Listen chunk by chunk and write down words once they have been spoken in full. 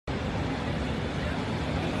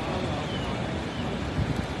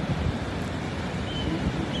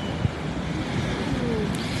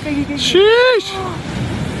Sheesh!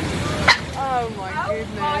 Oh my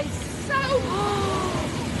goodness.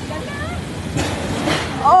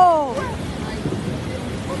 Oh!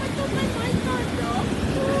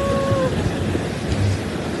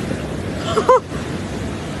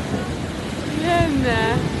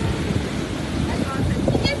 Jene.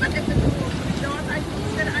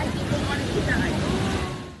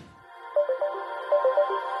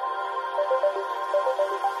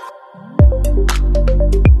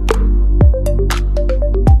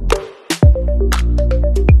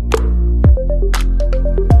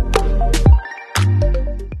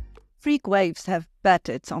 Freak waves have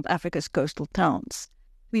battered South Africa's coastal towns.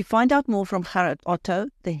 We find out more from Gerhard Otto,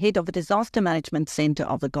 the head of the Disaster Management Centre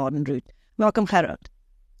of the Garden Route. Welcome, Gerhard.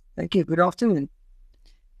 Thank you. Good afternoon.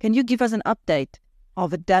 Can you give us an update of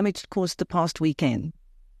the damage caused the past weekend?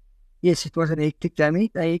 Yes, it was a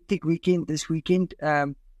hectic weekend this weekend,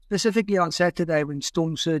 specifically on Saturday when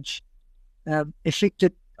storm surge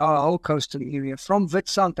affected our whole coastal area, from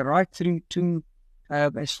Witstrand right through to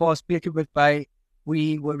as far as Peterbilt Bay.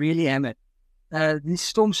 We were really hammered. This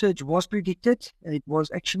storm surge was predicted. It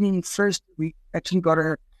was actually we actually got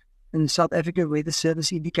in South Africa Weather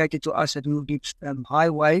Service indicated to us that we will get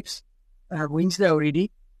high waves Wednesday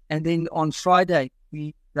already. And then on Friday,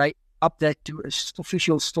 they upped that to an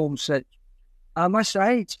official storm surge. I must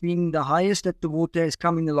say it's been the highest that the water has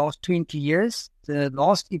come in the last 20 years. The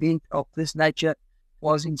last event of this nature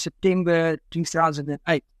was in September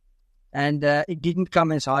 2008. And it didn't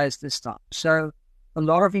come as high as this time. So a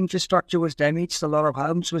lot of infrastructure was damaged. A lot of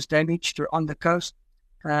homes was damaged on the coast.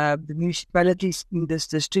 The municipalities in this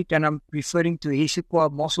district, and I'm referring to Hessequa,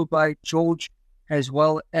 Mossel Bay, George, as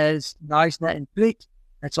well as Knysna and Plett,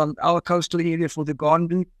 that's on our coastal area for the Garden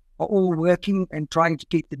Route, are all working and trying to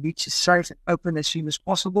keep the beaches safe and open as soon as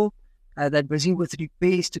possible. They're busy with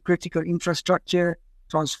repairs to critical infrastructure,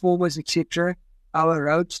 transformers, etc. Our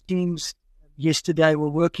roads teams yesterday were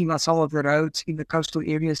working on some of the roads in the coastal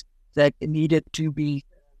areas that needed to be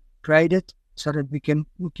graded so that we can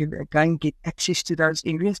again get access to those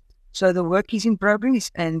areas. So the work is in progress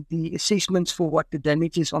and the assessments for what the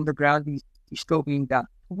damage is on the ground is still being done.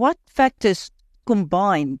 What factors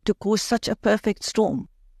combine to cause such a perfect storm?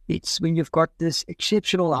 It's when you've got this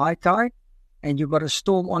exceptional high tide and you've got a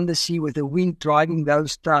storm on the sea with the wind driving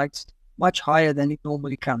those tides much higher than it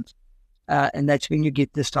normally comes. And that's when you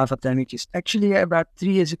get this type of damages. Actually, about 4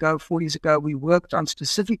 years ago, we worked on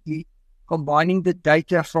specifically combining the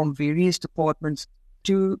data from various departments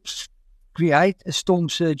to create a storm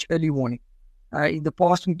surge early warning. In the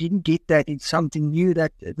past, we didn't get that. It's something new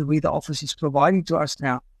that the Weather Office is providing to us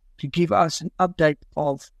now to give us an update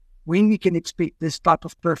of when we can expect this type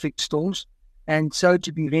of perfect storms and so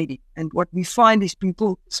to be ready. And what we find is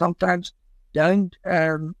people sometimes don't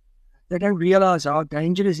realize how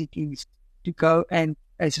dangerous it is to go and,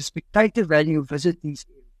 as a spectator value, visit these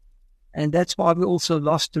areas. And that's why we also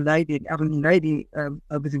lost a lady over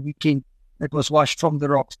the weekend that was washed from the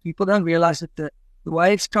rocks. People don't realize that the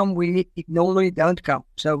waves come where it normally don't come.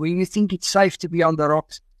 So when you think it's safe to be on the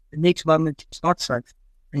rocks, the next moment it's not safe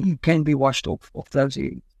and you can be washed off those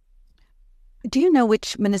areas. Do you know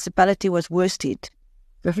which municipality was worst hit?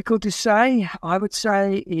 Difficult to say. I would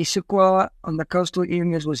say Hessequa on the coastal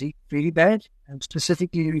areas was hit very bad. I'm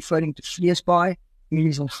specifically referring to Vleesbaai,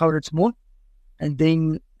 areas on Gouritsmond. And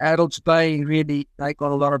then Adults Bay, really, they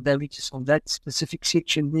got a lot of damages on that specific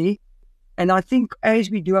section there. And I think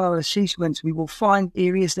as we do our assessments, we will find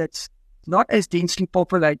areas that's not as densely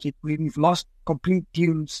populated, where we've lost complete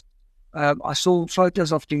dunes. I saw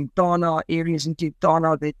photos of Tentana, areas in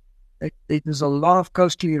Tentana that there's a lot of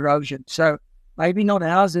coastal erosion. So maybe not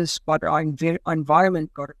houses, but our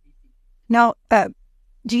environment got it. Now,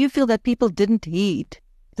 do you feel that people didn't heed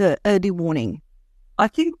the early warning? I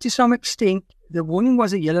think to some extent, the warning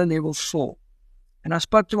was a yellow level 4. And I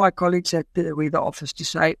spoke to my colleagues at the Weather Office to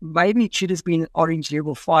say maybe it should have been orange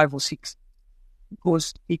level 5 or 6,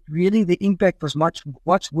 because the impact was much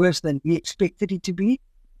worse than we expected it to be.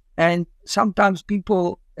 And sometimes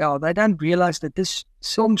people, they don't realize that this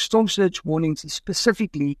storm surge warnings is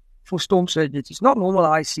specifically for storm surges. It's not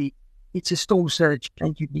normal IC, it's a storm surge,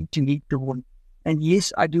 and you need to heed the warning. And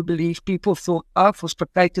yes, I do believe people thought, for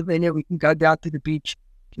spectator venue, we can go down to the beach.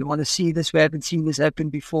 You want to see this, we haven't seen this happen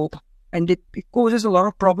before. And it causes a lot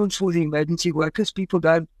of problems for the emergency workers. People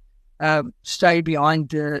don't stay behind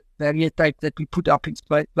the barrier tape that we put up in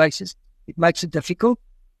places. It makes it difficult.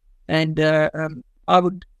 And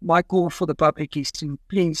my call for the public is to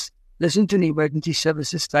please listen to the emergency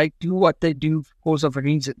services. They do what they do because of a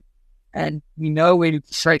reason. And we know where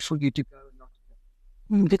it's safe for you to go and not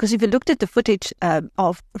to go. Because if you looked at the footage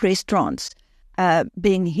of restaurants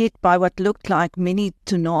being hit by what looked like mini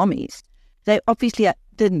tsunamis. They obviously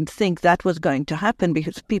didn't think that was going to happen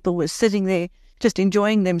because people were sitting there just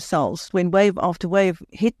enjoying themselves when wave after wave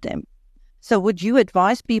hit them. So would you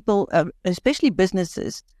advise people, especially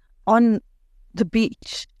businesses, on the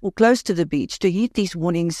beach or close to the beach to heed these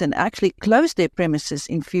warnings and actually close their premises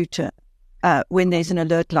in future when there's an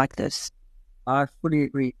alert like this? I fully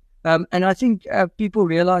agree. And I think people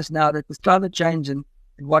realize now that with climate change and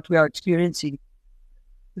what we are experiencing,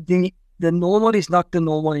 the normal is not the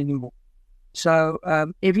normal anymore. So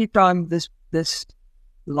every time this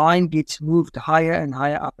line gets moved higher and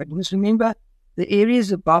higher up, and just remember, the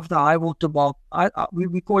areas above the high water mark,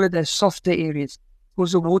 we call it as softer areas,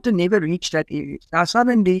 because the water never reached that area. Now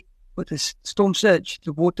suddenly, with the storm surge,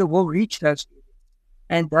 the water will reach those areas.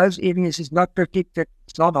 And those areas is not protected,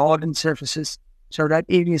 it's not hardened surfaces, so that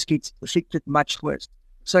areas gets affected much worse.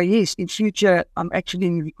 So yes, in future, I'm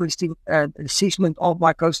actually requesting an assessment of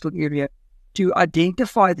my coastal area to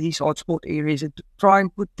identify these hotspot areas and to try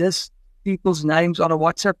and put this people's names on a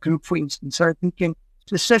WhatsApp group, for instance, so that we can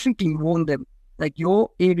specifically warn them that your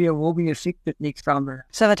area will be affected next time around.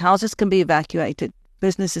 So that houses can be evacuated,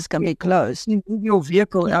 businesses can be closed. Move your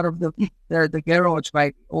vehicle out of the garage,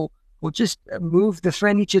 maybe, or just move the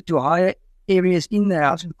furniture to higher areas in the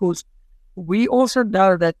house, because we also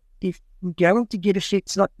know that if we're going to get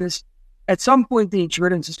effects like this, at some point the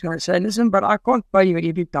insurance is going to say, listen, but I can't pay you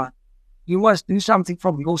every time. You must do something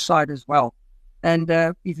from your side as well. And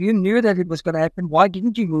if you knew that it was going to happen, why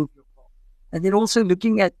didn't you move your car? And then also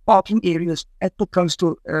looking at parking areas at the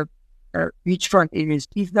coastal beachfront areas,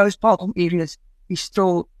 if those parking areas is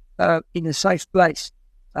still in a safe place,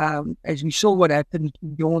 as we saw what happened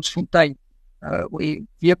in Steyn, where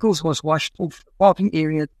vehicles was washed off the parking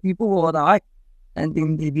area, people were on a hike, and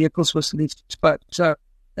then the vehicles was left exposed. So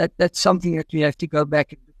that's something that we have to go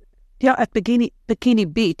back and look at. Yeah, at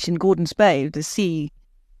Bikini Beach in Gordons Bay, the sea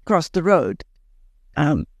crossed the road.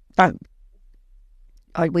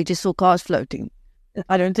 We just saw cars floating.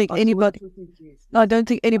 I don't think anybody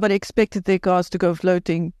expected their cars to go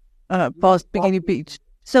floating past Bikini Beach.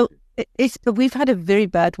 So we've had a very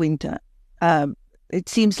bad winter. It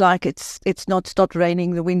seems like it's not stopped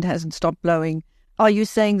raining. The wind hasn't stopped blowing. Are you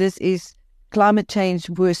saying this is climate change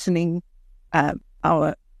worsening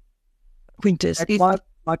our winters? That's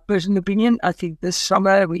my personal opinion. I think this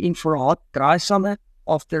summer we're in for a hot, dry summer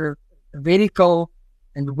after a very cold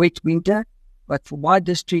and wet winter. But for my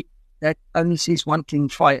district, that only says one thing: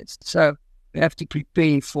 fires. So we have to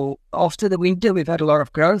prepare for after the winter. We've had a lot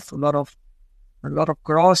of growth, a lot of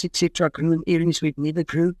grass, etc. Grew in areas where it never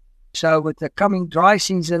grew. So with the coming dry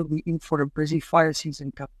season, we're in for a busy fire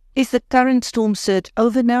season coming. Is the current storm surge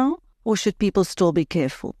over now, or should people still be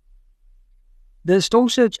careful? The storm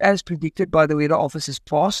surge, as predicted by the weather office, is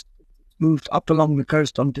past. It moved up along the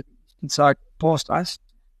coast onto the eastern side, past us.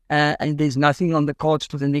 And there's nothing on the cards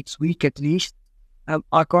for the next week at least.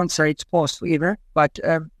 I can't say it's past forever, but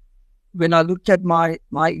when I looked at my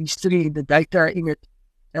history, the data in it,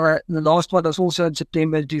 the last one was also in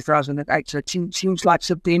September 2008. So it seems like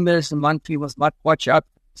September is the month we must watch out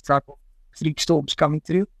for type of freak storms coming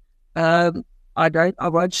through. I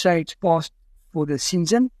won't say it's past for the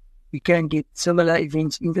season. We can get similar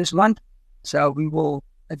events in this month. So we will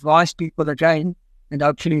advise people again, and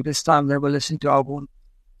hopefully this time they will listen to our warning.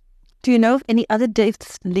 Do you know of any other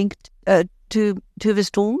deaths linked to the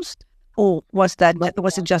storms, or was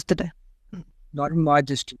it just today? Not in my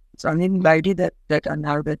district. It's only a lady that I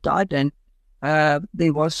know that died, and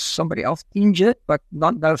there was somebody else injured, but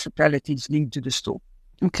no fatalities linked to the storm.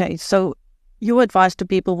 Okay, so your advice to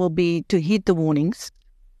people will be to heed the warnings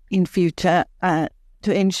in future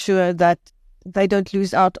to ensure that they don't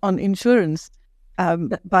lose out on insurance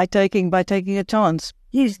by taking a chance.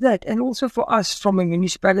 Yes, that. And also for us, from a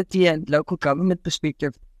municipality and local government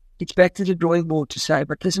perspective, it's back to the drawing board to say,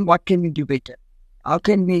 but listen, what can we do better? How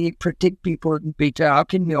can we protect people better? How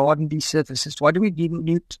can we harden these surfaces? What do we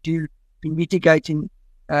need to do in mitigating,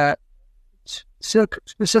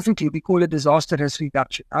 specifically, we call it disaster risk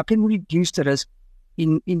reduction. How can we reduce the risk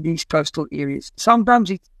in these coastal areas?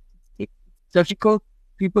 Sometimes it's difficult.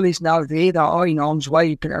 People is now there, they are in harm's way,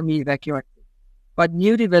 you can only evacuate them. But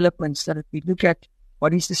new developments that we look at,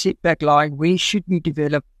 what is the setback line? Where should we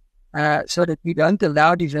develop so that we don't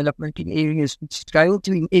allow development in areas which is going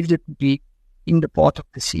to inevitably be in the part of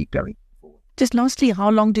the sea going forward? Just lastly, how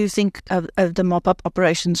long do you think the mop-up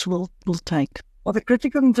operations will take? Well, the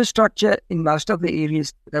critical infrastructure in most of the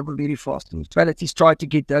areas, that will be very fast. Municipalities try to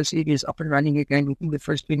get those areas up and running again within the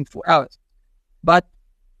first 24 hours. But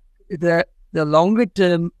the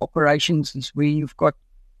longer-term operations is where you've got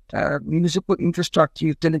municipal infrastructure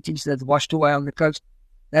utilities that washed away on the coast.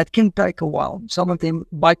 That can take a while. Some of them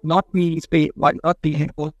might not be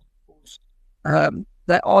able.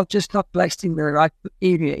 They are just not placed in the right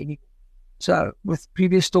area anymore. So with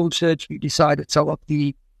previous storm surge, we decided some of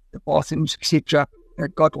the bathrooms, etc.,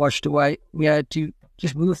 that got washed away, we had to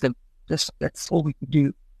just move them. That's all we could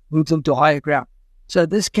do, move them to higher ground. So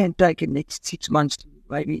this can take the next 6 months to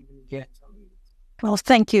maybe even a year. Well,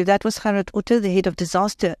 thank you. That was Gerhard Otto, the head of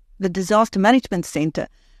the Disaster Management Center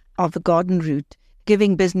of the Garden Route,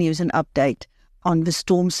 giving BizNews an update on the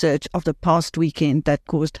storm surge of the past weekend that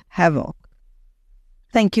caused havoc.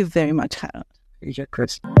 Thank you very much, Gerhard. Pleasure,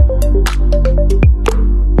 Chris.